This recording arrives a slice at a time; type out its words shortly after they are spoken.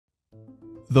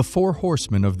The Four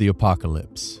Horsemen of the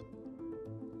Apocalypse.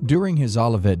 During his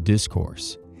Olivet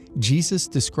Discourse, Jesus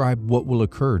described what will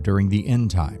occur during the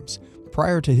end times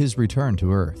prior to his return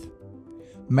to earth.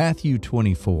 Matthew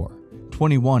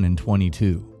 24:21 and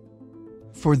 22.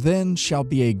 For then shall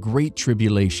be a great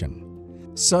tribulation,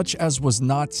 such as was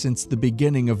not since the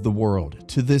beginning of the world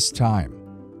to this time,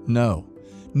 no,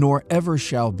 nor ever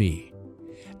shall be.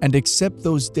 And except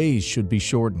those days should be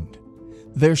shortened,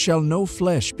 there shall no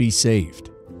flesh be saved.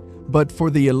 But for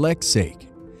the elect's sake,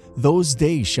 those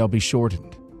days shall be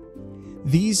shortened.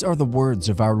 These are the words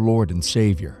of our Lord and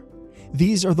Savior.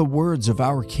 These are the words of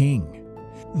our King,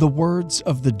 the words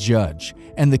of the Judge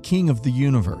and the King of the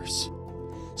universe.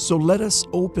 So let us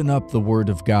open up the Word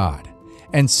of God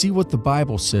and see what the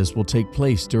Bible says will take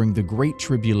place during the Great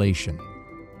Tribulation.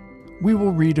 We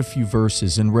will read a few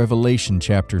verses in Revelation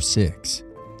chapter 6.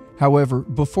 However,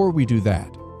 before we do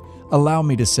that, allow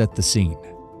me to set the scene.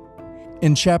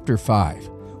 In chapter 5,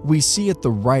 we see at the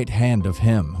right hand of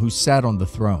him who sat on the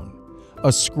throne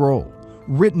a scroll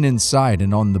written inside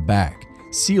and on the back,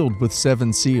 sealed with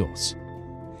 7 seals.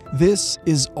 This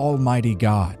is Almighty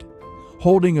God,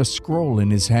 holding a scroll in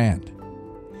his hand.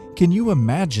 Can you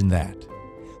imagine that?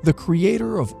 The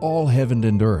Creator of all heaven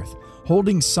and earth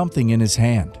holding something in his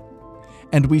hand.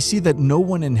 And we see that no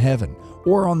one in heaven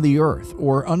or on the earth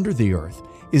or under the earth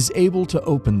is able to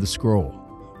open the scroll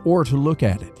or to look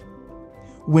at it.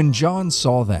 When John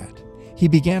saw that, he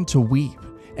began to weep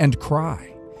and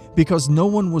cry because no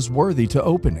one was worthy to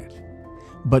open it.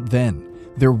 But then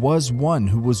there was one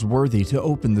who was worthy to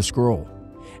open the scroll,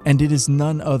 and it is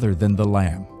none other than the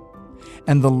Lamb.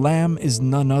 And the Lamb is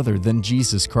none other than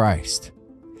Jesus Christ.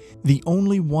 The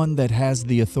only one that has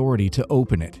the authority to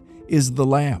open it is the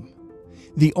Lamb.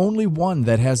 The only one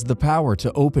that has the power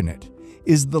to open it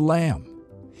is the Lamb.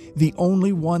 The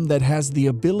only one that has the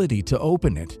ability to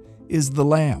open it is the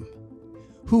Lamb.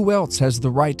 Who else has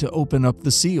the right to open up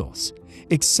the seals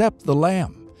except the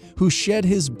Lamb, who shed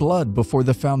his blood before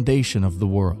the foundation of the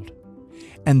world?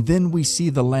 And then we see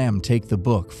the Lamb take the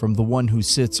book from the one who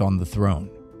sits on the throne,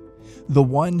 the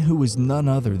one who is none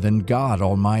other than God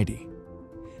Almighty.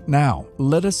 Now,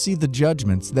 let us see the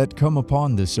judgments that come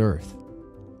upon this earth.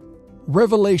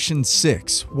 Revelation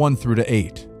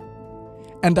 6:1-8.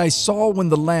 And I saw when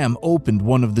the Lamb opened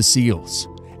one of the seals,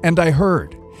 and I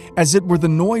heard, as it were the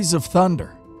noise of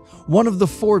thunder, one of the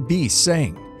 4 beasts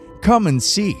saying, Come and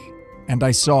see. And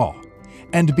I saw,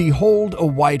 and behold a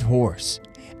white horse,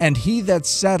 and he that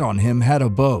sat on him had a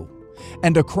bow,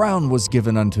 and a crown was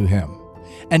given unto him.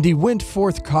 And he went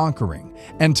forth conquering,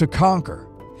 and to conquer.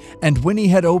 And when he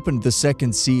had opened the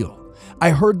second seal,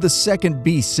 I heard the second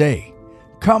beast say,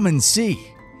 Come and see.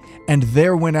 And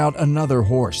there went out another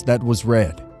horse that was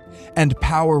red, and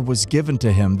power was given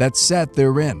to him that sat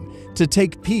therein to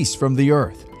take peace from the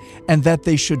earth, and that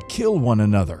they should kill one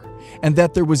another, and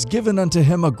that there was given unto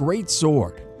him a great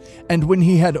sword. And when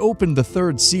he had opened the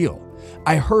third seal,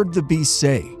 I heard the beast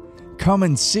say, Come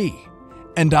and see.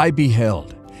 And I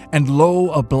beheld, and lo,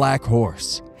 a black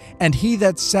horse, and he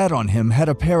that sat on him had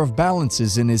a pair of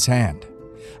balances in his hand.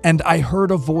 And I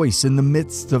heard a voice in the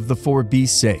midst of the 4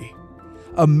 beasts say,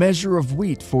 A measure of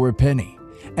wheat for a penny,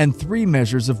 and 3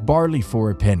 measures of barley for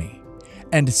a penny.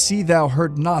 And see thou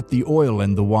hurt not the oil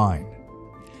and the wine.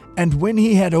 And when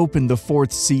he had opened the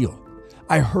 4th seal,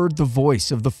 I heard the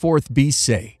voice of the 4th beast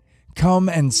say, Come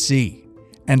and see.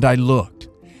 And I looked,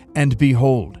 and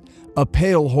behold, a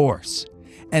pale horse,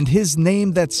 and his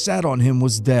name that sat on him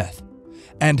was Death,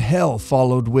 and hell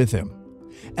followed with him.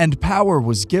 And power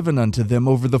was given unto them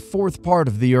over the 4th part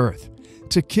of the earth,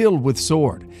 to kill with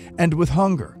sword, and with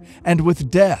hunger, and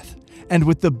with death, and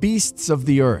with the beasts of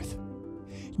the earth.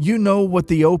 You know what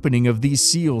the opening of these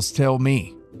seals tell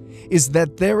me, is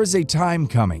that there is a time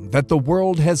coming that the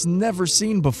world has never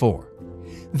seen before.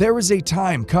 There is a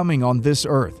time coming on this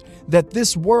earth that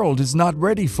this world is not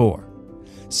ready for.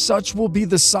 Such will be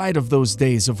the sight of those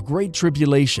days of great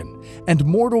tribulation, and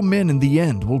mortal men in the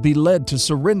end will be led to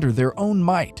surrender their own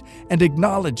might and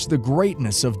acknowledge the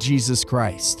greatness of Jesus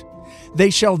Christ. They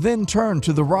shall then turn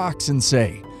to the rocks and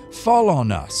say, Fall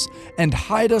on us, and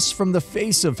hide us from the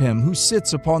face of him who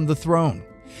sits upon the throne,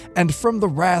 and from the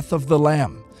wrath of the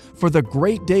Lamb, for the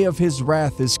great day of his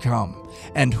wrath is come,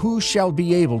 and who shall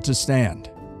be able to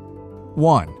stand?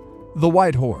 1. The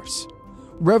white horse.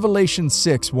 Revelation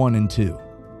 6:1-2.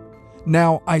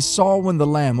 Now I saw when the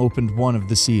Lamb opened one of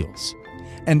the seals,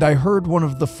 and I heard one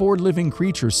of the 4 living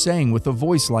creatures saying with a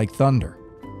voice like thunder,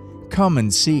 Come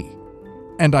and see.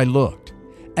 And I looked,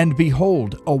 and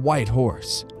behold, a white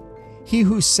horse. He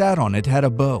who sat on it had a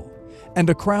bow, and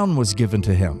a crown was given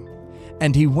to him,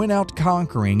 and he went out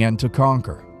conquering and to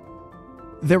conquer.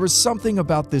 There was something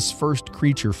about this first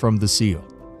creature from the seal.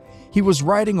 He was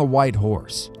riding a white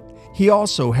horse. He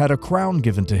also had a crown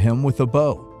given to him with a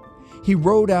bow. He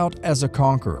rode out as a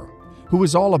conqueror, who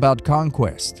was all about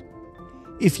conquest.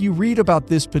 If you read about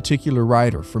this particular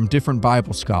rider from different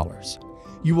Bible scholars,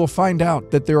 you will find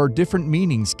out that there are different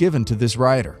meanings given to this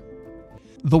rider.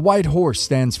 The white horse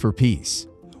stands for peace.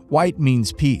 White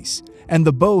means peace, and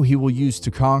the bow he will use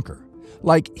to conquer,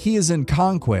 like he is in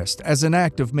conquest as an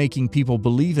act of making people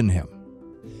believe in him.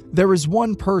 There is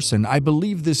one person I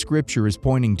believe this scripture is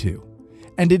pointing to,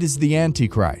 and it is the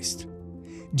Antichrist.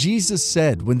 Jesus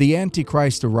said when the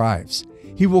Antichrist arrives,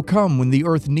 he will come when the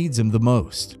earth needs him the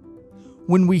most.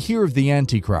 When we hear of the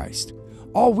Antichrist,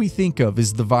 all we think of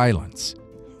is the violence.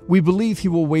 We believe he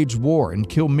will wage war and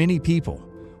kill many people,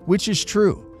 which is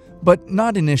true, but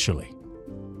not initially.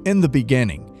 In the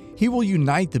beginning, he will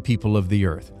unite the people of the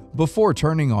earth before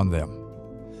turning on them.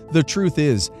 The truth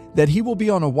is that he will be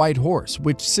on a white horse,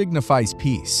 which signifies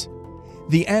peace.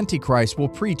 The Antichrist will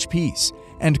preach peace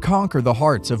and conquer the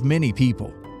hearts of many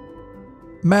people.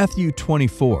 Matthew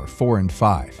 24:4 and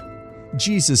 5.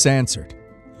 Jesus answered,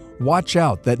 "Watch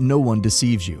out that no one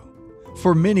deceives you,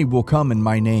 for many will come in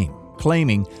my name,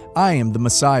 claiming, 'I am the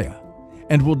Messiah,'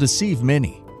 and will deceive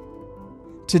many."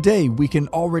 Today, we can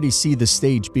already see the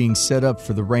stage being set up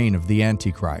for the reign of the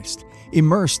Antichrist,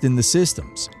 immersed in the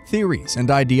systems, theories,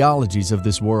 and ideologies of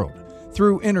this world,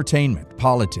 through entertainment,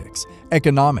 politics,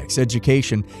 economics,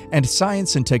 education, and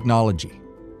science and technology.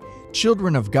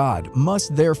 Children of God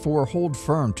must therefore hold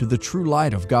firm to the true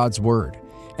light of God's Word,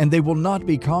 and they will not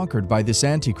be conquered by this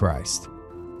Antichrist.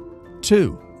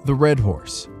 2. The Red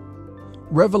Horse.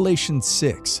 Revelation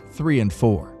 6:3 and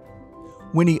 4.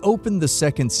 When he opened the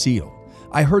second seal,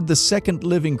 I heard the second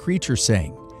living creature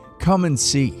saying, "Come and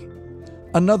see."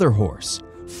 Another horse,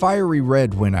 fiery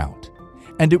red, went out,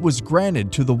 and it was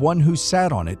granted to the one who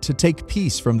sat on it to take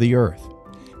peace from the earth,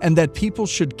 and that people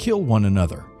should kill one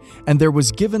another, and there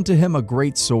was given to him a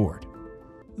great sword.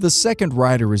 The second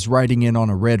rider is riding in on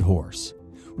a red horse.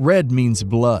 Red means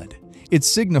blood. It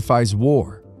signifies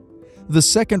war. The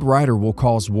second rider will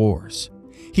cause wars.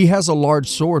 He has a large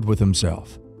sword with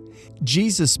himself.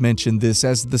 Jesus mentioned this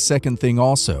as the second thing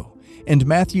also, in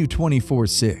Matthew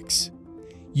 24:6.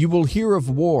 You will hear of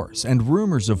wars and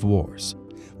rumors of wars,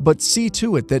 but see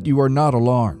to it that you are not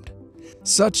alarmed.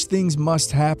 Such things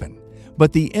must happen,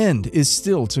 but the end is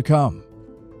still to come.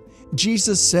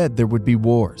 Jesus said there would be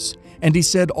wars, and he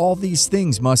said all these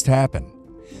things must happen.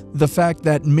 The fact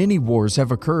that many wars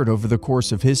have occurred over the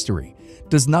course of history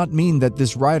does not mean that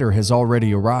this rider has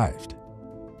already arrived.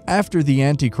 After the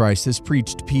Antichrist has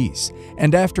preached peace,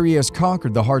 and after he has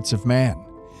conquered the hearts of man,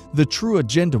 the true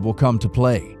agenda will come to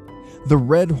play. The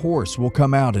red horse will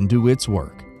come out and do its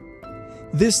work.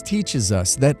 This teaches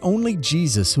us that only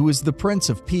Jesus, who is the Prince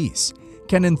of Peace,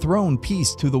 can enthrone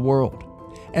peace to the world,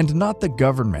 and not the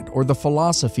government or the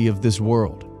philosophy of this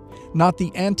world, not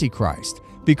the Antichrist,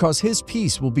 because his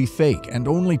peace will be fake and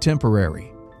only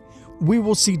temporary. We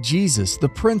will see Jesus, the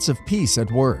Prince of Peace,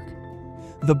 at work.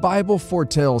 The Bible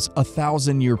foretells a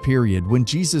 1,000-year period when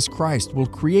Jesus Christ will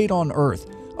create on earth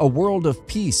a world of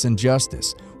peace and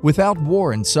justice, without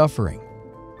war and suffering.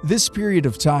 This period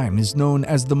of time is known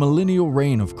as the millennial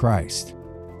reign of Christ.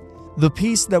 The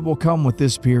peace that will come with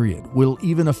this period will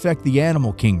even affect the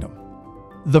animal kingdom.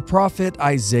 The prophet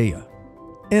Isaiah.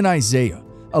 In Isaiah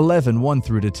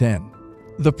 11:1-10,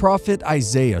 the prophet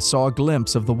Isaiah saw a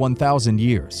glimpse of the 1,000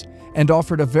 years and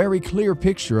offered a very clear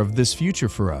picture of this future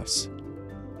for us.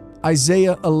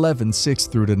 Isaiah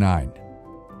 11:6-9.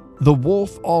 The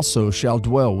wolf also shall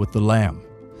dwell with the lamb.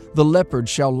 The leopard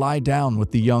shall lie down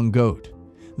with the young goat,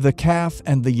 the calf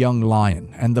and the young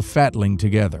lion and the fatling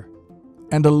together.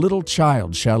 And a little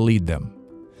child shall lead them.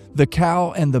 The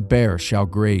cow and the bear shall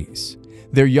graze.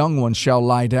 Their young ones shall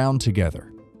lie down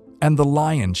together. And the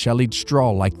lion shall eat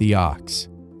straw like the ox.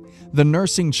 The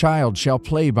nursing child shall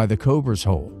play by the cobra's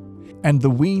hole, and the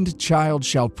weaned child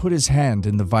shall put his hand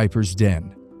in the viper's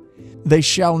den. They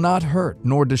shall not hurt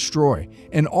nor destroy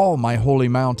in all my holy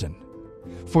mountain.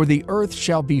 For the earth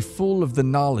shall be full of the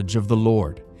knowledge of the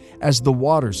Lord, as the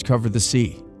waters cover the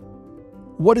sea.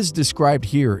 What is described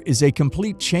here is a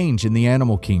complete change in the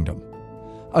animal kingdom,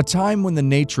 a time when the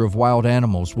nature of wild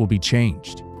animals will be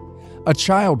changed. A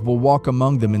child will walk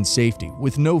among them in safety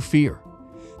with no fear.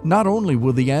 Not only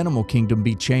will the animal kingdom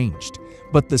be changed,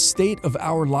 but the state of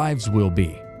our lives will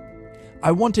be.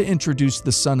 I want to introduce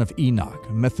the son of Enoch,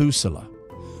 Methuselah,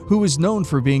 who is known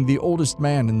for being the oldest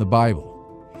man in the Bible.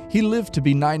 He lived to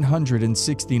be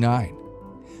 969.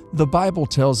 The Bible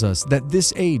tells us that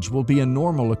this age will be a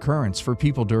normal occurrence for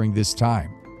people during this time.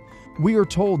 We are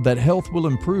told that health will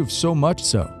improve so much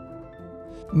so.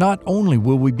 Not only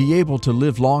will we be able to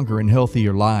live longer and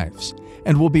healthier lives,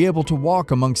 and we'll be able to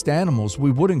walk amongst animals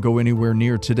we wouldn't go anywhere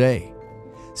near today.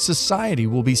 Society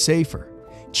will be safer.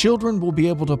 Children will be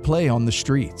able to play on the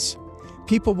streets.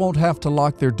 People won't have to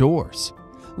lock their doors.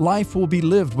 Life will be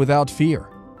lived without fear.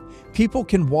 People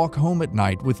can walk home at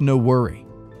night with no worry.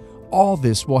 All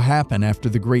this will happen after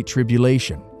the Great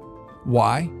Tribulation.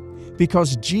 Why?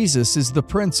 Because Jesus is the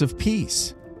Prince of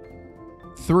Peace.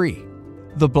 3.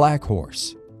 The Black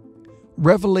Horse.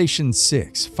 Revelation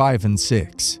 6:5 and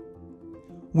 6.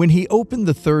 When he opened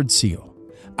the third seal,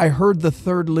 I heard the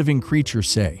third living creature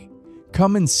say,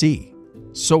 "Come and see."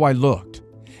 So I looked,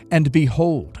 and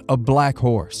behold, a black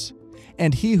horse,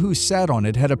 and he who sat on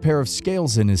it had a pair of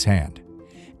scales in his hand.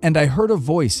 And I heard a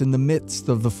voice in the midst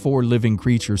of the four living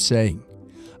creatures saying,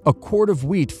 "A quart of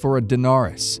wheat for a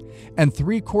denarius, and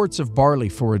 3 quarts of barley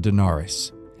for a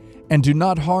denarius, and do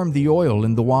not harm the oil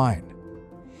and the wine.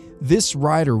 This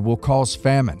rider will cause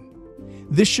famine."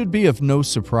 This should be of no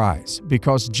surprise,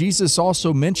 because Jesus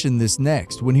also mentioned this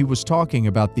next when he was talking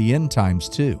about the end times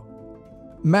too.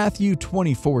 Matthew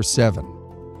 24:7.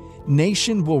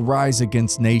 Nation will rise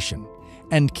against nation,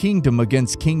 and kingdom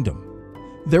against kingdom.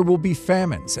 There will be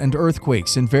famines and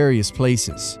earthquakes in various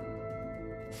places.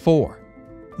 4.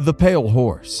 The Pale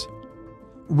Horse.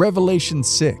 Revelation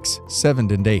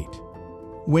 6:7 and 8.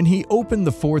 When he opened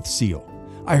the fourth seal,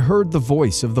 I heard the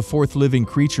voice of the fourth living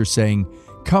creature saying,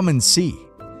 "Come and see."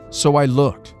 So I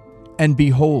looked, and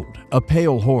behold, a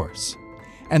pale horse,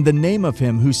 and the name of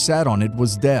him who sat on it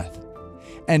was Death,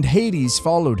 and Hades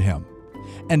followed him,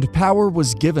 and power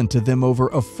was given to them over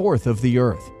a fourth of the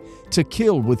earth, to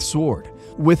kill with sword,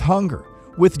 with hunger,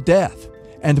 with death,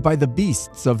 and by the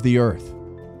beasts of the earth.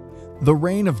 The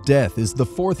reign of death is the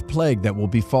fourth plague that will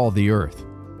befall the earth.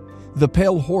 The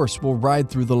pale horse will ride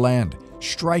through the land,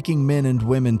 striking men and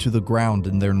women to the ground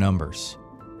in their numbers.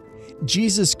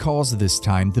 Jesus calls this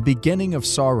time the beginning of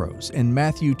sorrows in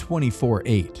Matthew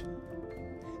 24:8.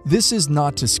 This is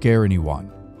not to scare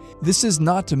anyone. This is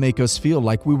not to make us feel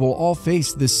like we will all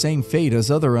face this same fate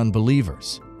as other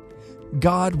unbelievers.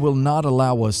 God will not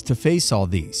allow us to face all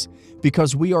these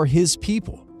because we are His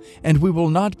people, and we will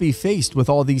not be faced with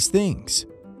all these things.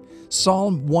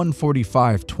 Psalm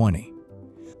 145:20.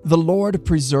 The Lord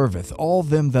preserveth all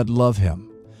them that love Him,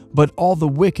 but all the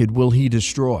wicked will He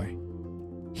destroy.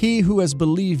 He who has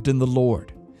believed in the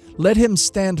Lord, let him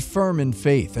stand firm in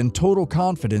faith and total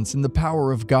confidence in the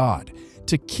power of God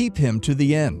to keep him to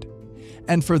the end.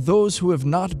 And for those who have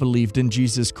not believed in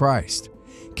Jesus Christ,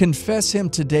 confess Him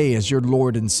today as your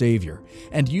Lord and Savior,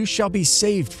 and you shall be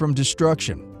saved from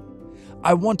destruction.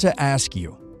 I want to ask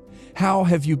you, how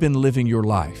have you been living your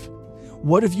life?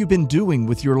 What have you been doing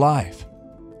with your life?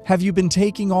 Have you been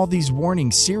taking all these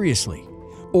warnings seriously?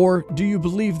 Or do you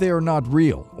believe they are not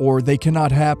real or they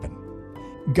cannot happen?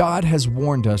 God has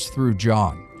warned us through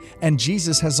John, and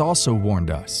Jesus has also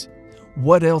warned us.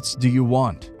 What else do you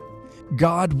want?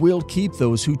 God will keep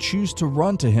those who choose to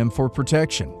run to Him for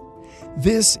protection.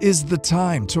 This is the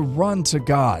time to run to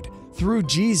God through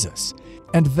Jesus,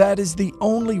 and that is the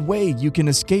only way you can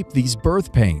escape these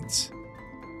birth pains.